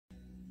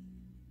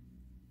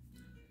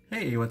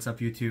Hey, what's up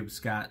YouTube?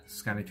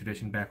 Scotty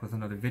Tradition back with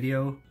another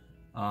video.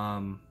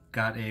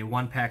 Got a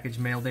one package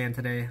mailed in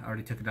today.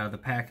 Already took it out of the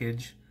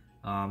package.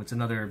 It's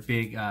another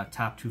big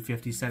top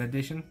 250 set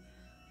edition.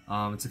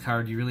 It's a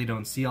card you really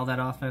don't see all that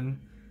often.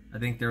 I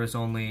think there was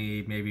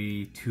only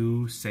maybe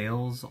 2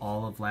 sales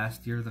all of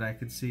last year that I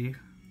could see.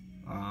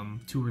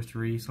 2 or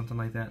 3, something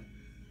like that.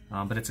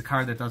 But it's a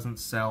card that doesn't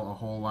sell a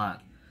whole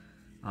lot.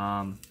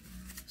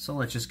 So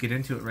let's just get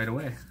into it right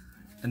away.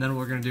 And then what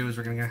we're going to do is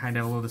we're going to kind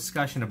of have a little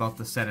discussion about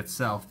the set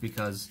itself,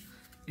 because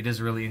it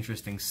is a really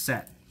interesting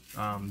set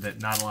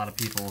that not a lot of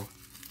people,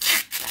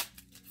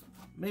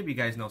 maybe you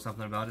guys know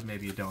something about it,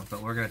 maybe you don't,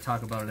 but we're going to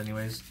talk about it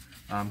anyways,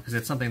 because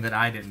it's something that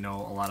I didn't know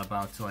a lot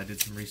about until I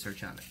did some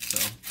research on it.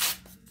 So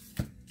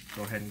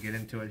go ahead and get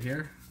into it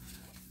here.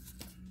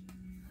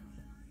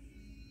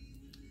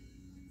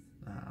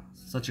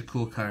 Such a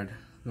cool card.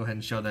 Go ahead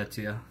and show that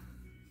to you.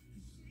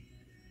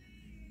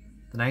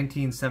 The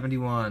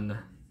 1971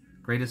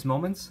 Greatest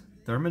Moments,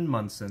 Thurman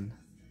Munson.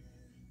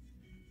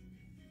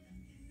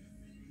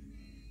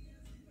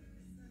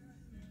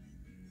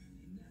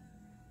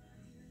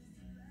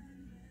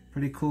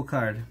 Pretty cool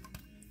card.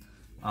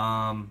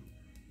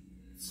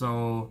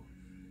 So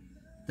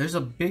there's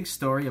a big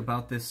story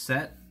about this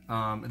set.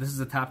 This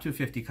is a top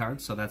 250 card,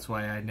 so that's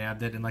why I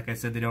nabbed it. And like I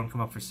said, they don't come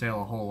up for sale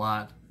a whole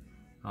lot.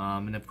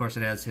 And of course,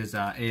 it has his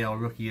AL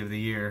Rookie of the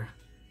Year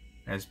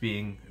as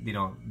being, you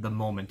know, the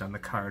moment on the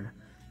card.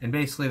 And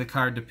basically the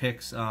card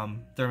depicts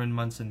Thurman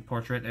Munson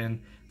portrait,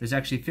 and there's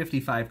actually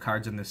 55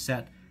 cards in this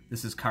set.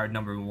 This is card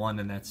number 1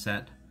 in that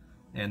set.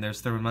 And there's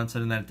Thurman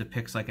Munson, and then it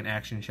depicts like an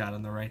action shot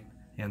on the right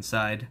hand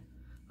side.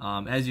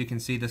 As you can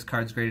see, this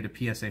card's graded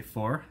a PSA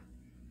 4.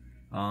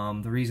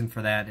 The reason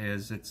for that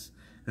is it's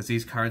because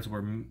these cards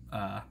were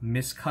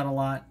miscut a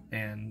lot,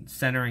 and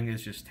centering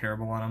is just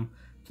terrible on them.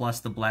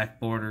 Plus the black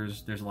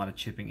borders, there's a lot of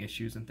chipping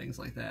issues and things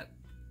like that.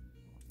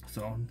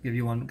 So I'll give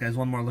you guys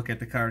one more look at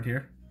the card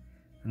here.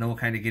 And then we'll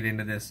kind of get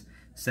into this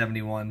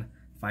 71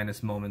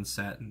 Finest Moments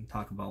set and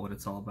talk about what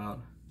it's all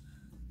about.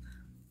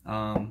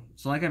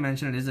 So like I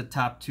mentioned, it is a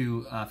top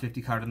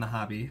 250 card in the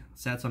hobby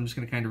set, so I'm just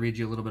going to kind of read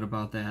you a little bit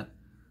about that.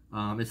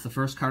 It's the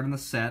first card in the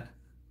set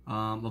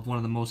of one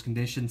of the most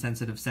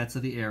condition-sensitive sets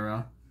of the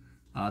era.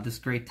 This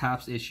great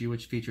Topps issue,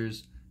 which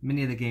features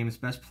many of the game's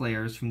best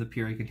players from the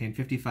period, contained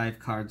 55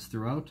 cards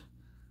throughout.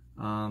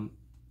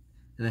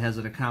 And it has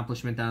an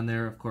accomplishment on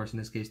there, of course, in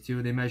this case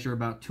too. They measure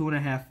about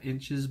 2.5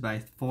 inches by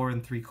 4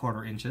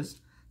 3/4 inches.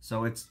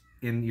 So it's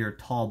in your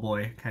tall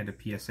boy kind of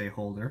PSA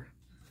holder.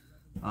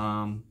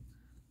 And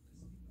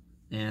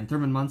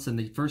Thurman Munson,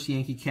 the first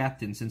Yankee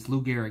captain since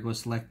Lou Gehrig was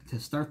selected to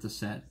start the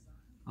set,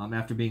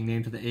 after being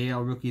named to the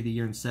AL Rookie of the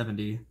Year in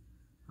 '70.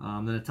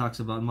 Then it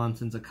talks about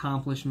Munson's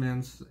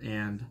accomplishments,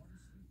 and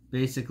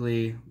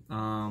basically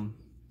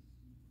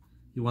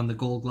he won the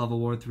Gold Glove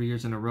Award 3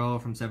 years in a row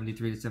from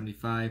 '73 to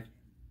 '75.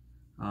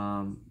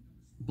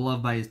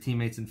 Beloved by his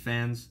teammates and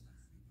fans.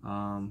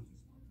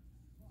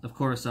 Of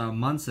course,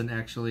 Munson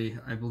actually,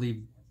 I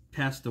believe,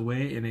 passed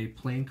away in a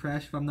plane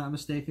crash, if I'm not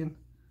mistaken,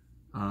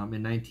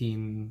 in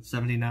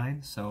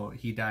 1979. So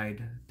he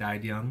died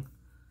young.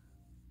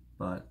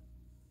 But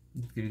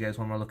I'll give you guys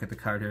one more look at the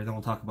card here, then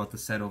we'll talk about the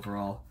set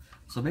overall.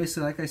 So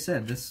basically, like I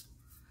said, this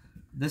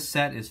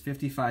set is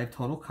 55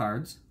 total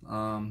cards.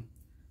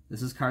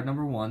 This is card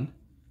number 1.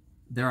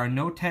 There are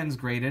no 10s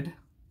graded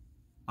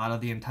out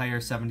of the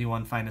entire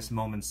 71 Finest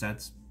Moments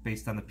sets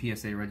based on the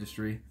PSA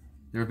registry.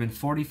 There have been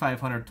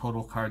 4,500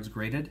 total cards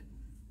graded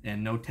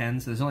and no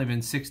 10s. There's only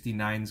been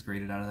 69s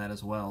graded out of that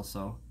as well.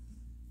 So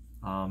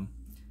a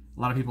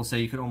lot of people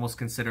say you could almost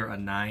consider a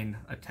 9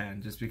 a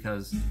 10 just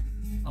because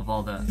of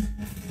all the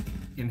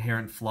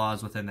inherent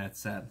flaws within that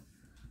set.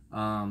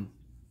 Now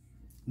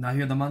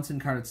here, the Munson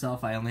card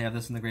itself, I only have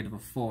this in the grade of a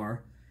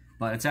 4,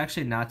 but it's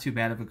actually not too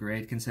bad of a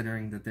grade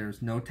considering that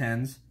there's no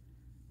 10s.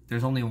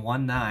 There's only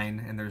 1 9,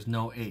 and there's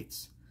no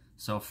 8s.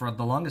 So for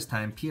the longest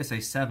time, PSA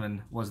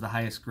 7 was the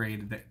highest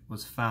grade that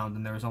was found,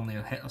 and there was only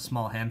a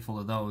small handful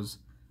of those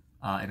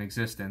in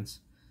existence.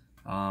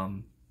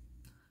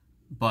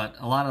 But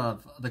a lot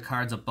of the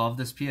cards above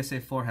this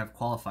PSA 4 have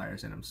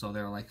qualifiers in them. So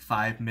there are like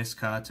 5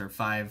 miscuts or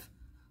 5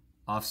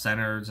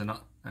 off-centers and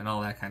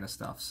all that kind of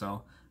stuff.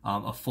 So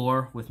a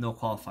 4 with no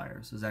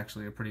qualifiers is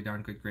actually a pretty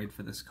darn good grade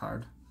for this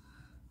card.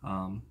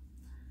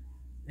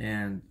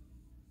 And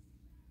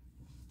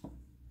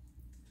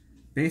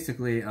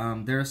basically,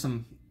 there are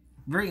some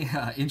very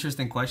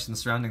interesting questions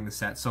surrounding the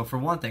set. So for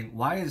one thing,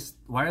 why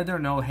are there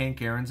no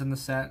Hank Aaron's in the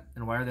set,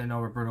 and why are there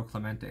no Roberto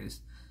Clemente's?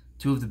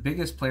 2 of the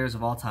biggest players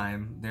of all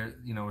time. They're,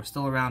 were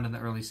still around in the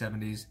early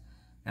 '70s,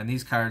 and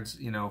these cards,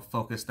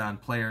 focused on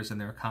players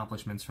and their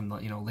accomplishments from the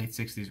late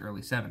 '60s,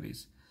 early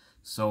 '70s.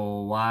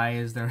 So why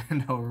is there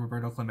no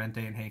Roberto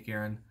Clemente and Hank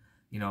Aaron?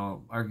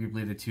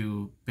 Arguably the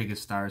 2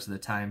 biggest stars of the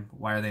time.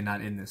 Why are they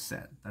not in this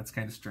set? That's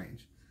kind of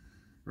strange,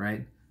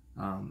 right?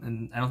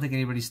 And I don't think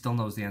anybody still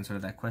knows the answer to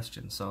that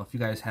question. So if you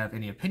guys have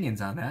any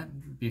opinions on that,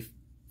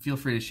 feel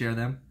free to share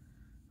them.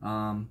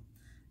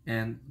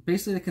 And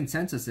basically the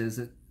consensus is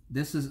that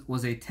this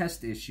was a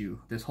test issue,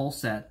 this whole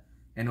set,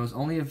 and it was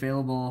only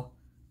available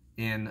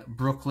in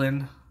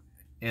Brooklyn,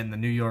 in the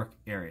New York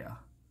area,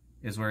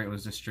 is where it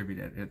was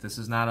distributed. This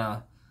is not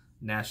a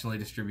nationally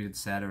distributed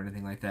set or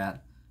anything like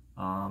that.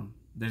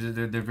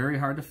 They're very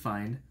hard to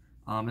find.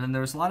 And then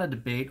there was a lot of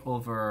debate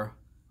over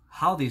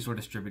how these were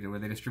distributed. Were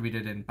they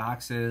distributed in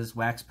boxes,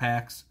 wax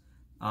packs?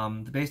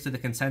 Basically, the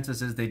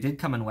consensus is they did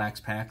come in wax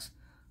packs,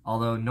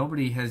 although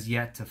nobody has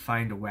yet to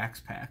find a wax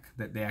pack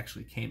that they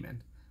actually came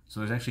in. So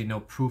there's actually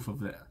no proof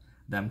of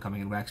them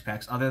coming in wax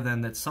packs, other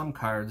than that some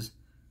cards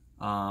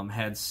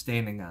had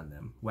staining on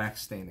them,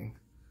 wax staining.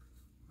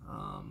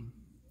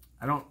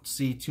 I don't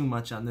see too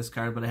much on this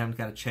card, but I haven't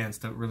got a chance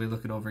to really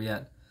look it over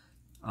yet.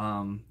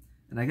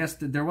 And I guess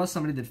there was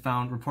somebody that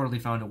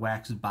reportedly found a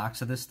wax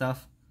box of this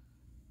stuff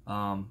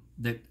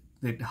that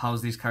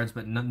housed these cards,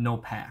 but no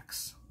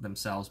packs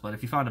themselves. But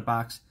if you found a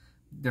box,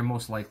 they're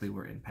most likely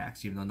were in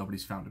packs, even though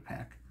nobody's found a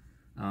pack.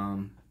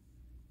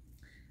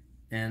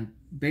 And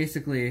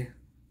basically,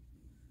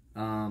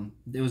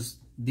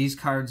 these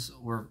cards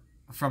were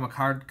from a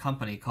card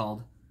company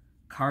called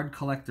Card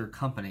Collector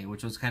Company,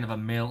 which was kind of a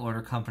mail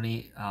order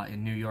company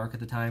in New York at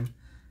the time.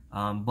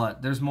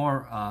 But there's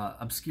more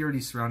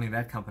obscurity surrounding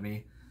that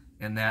company,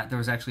 in that there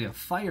was actually a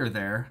fire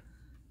there,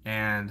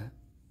 and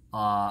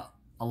a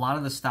lot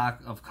of the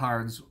stock of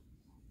cards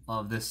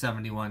of this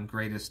 71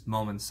 Greatest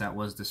Moments set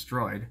was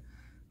destroyed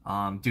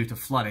due to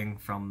flooding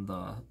from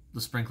the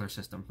sprinkler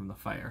system from the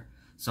fire.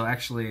 So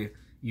actually,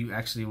 you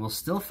actually will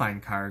still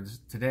find cards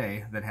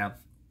today that have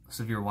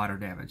severe water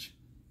damage.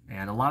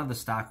 And a lot of the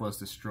stock was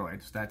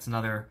destroyed. So that's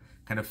another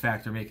kind of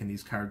factor making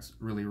these cards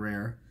really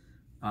rare.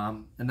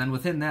 And then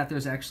within that,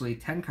 there's actually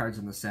 10 cards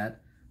in the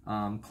set.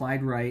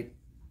 Clyde Wright,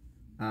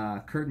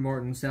 Kurt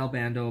Morton, Sal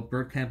Bando,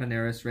 Bert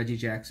Campaneris, Reggie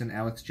Jackson,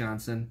 Alex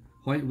Johnson,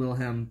 Hoyt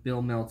Wilhelm,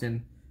 Bill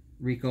Melton,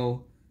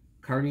 Rico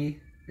Carney,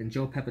 and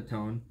Joe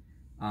Pepitone.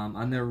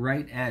 On their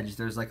right edge,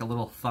 there's like a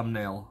little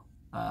thumbnail,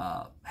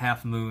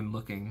 half-moon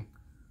looking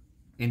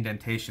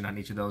indentation on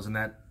each of those, and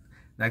that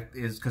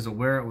is because of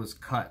where it was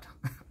cut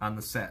on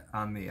the set,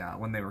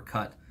 when they were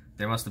cut.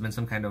 There must have been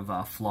some kind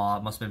of flaw.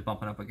 It must have been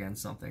bumping up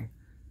against something,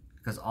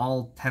 because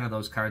all 10 of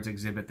those cards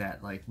exhibit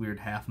that like weird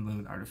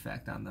half-moon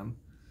artifact on them.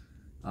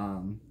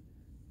 And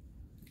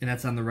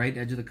that's on the right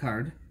edge of the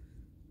card.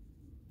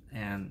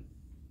 And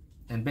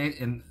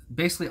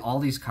basically all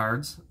these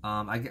cards,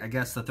 I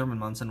guess the Thurman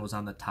Munson was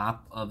on the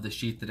top of the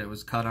sheet that it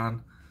was cut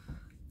on.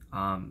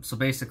 So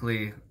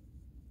basically,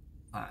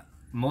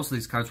 most of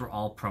these cards were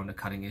all prone to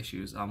cutting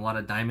issues. A lot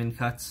of diamond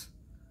cuts,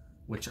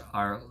 which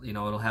are,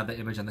 it'll have the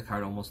image on the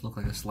card almost look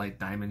like a slight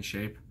diamond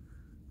shape.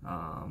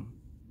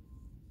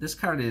 This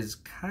card is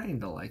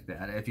kind of like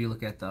that. If you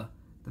look at the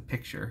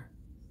picture,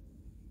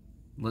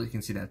 you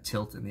can see that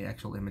tilt in the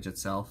actual image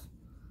itself.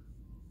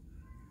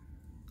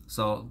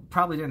 So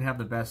probably didn't have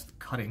the best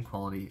cutting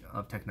quality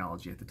of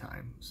technology at the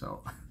time.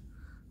 So,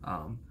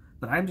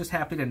 but I'm just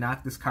happy to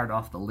knock this card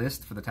off the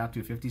list for the top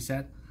 250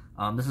 set.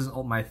 This is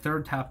my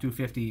third top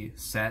 250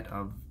 set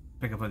of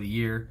pickup of the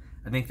year.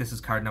 I think this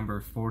is card number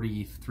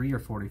 43 or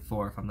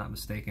 44, if I'm not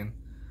mistaken.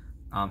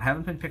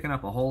 Haven't been picking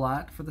up a whole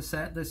lot for the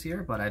set this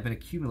year, but I've been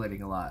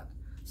accumulating a lot.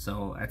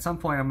 So at some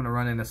point I'm going to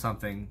run into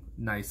something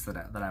nice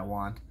that I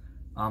want.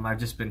 I've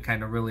just been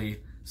kind of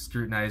really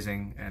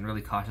scrutinizing and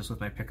really cautious with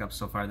my pickups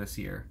so far this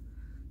year.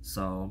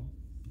 So,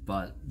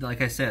 but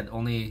like I said,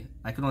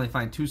 I could only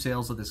find 2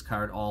 sales of this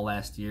card all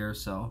last year.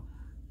 So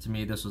to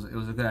me, it was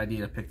a good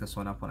idea to pick this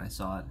one up when I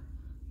saw it.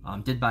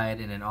 Did buy it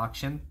in an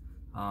auction.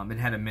 It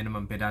had a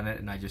minimum bid on it,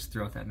 and I just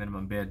threw out that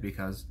minimum bid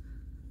because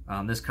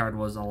this card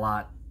was a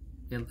lot.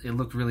 It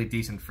looked really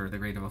decent for the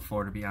grade of a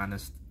 4, to be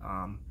honest.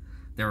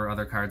 There were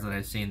other cards that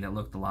I've seen that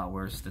looked a lot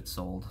worse that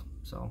sold.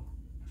 So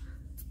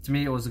to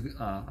me, it was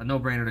a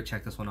no-brainer to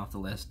check this one off the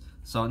list.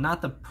 So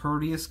not the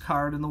prettiest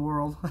card in the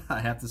world, I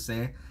have to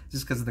say,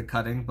 just because of the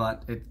cutting,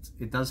 but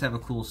it does have a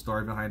cool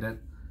story behind it.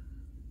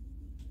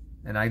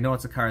 And I know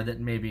it's a card that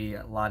maybe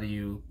a lot of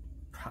you,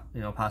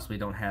 possibly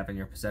don't have in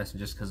your possession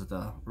just because of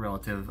the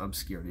relative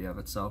obscurity of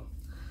it. So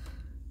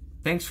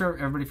thanks for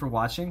everybody for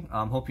watching.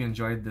 Hope you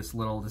enjoyed this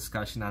little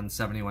discussion on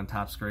 71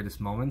 Topps Greatest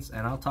Moments,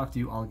 and I'll talk to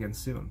you all again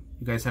soon.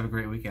 You guys have a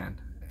great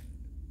weekend.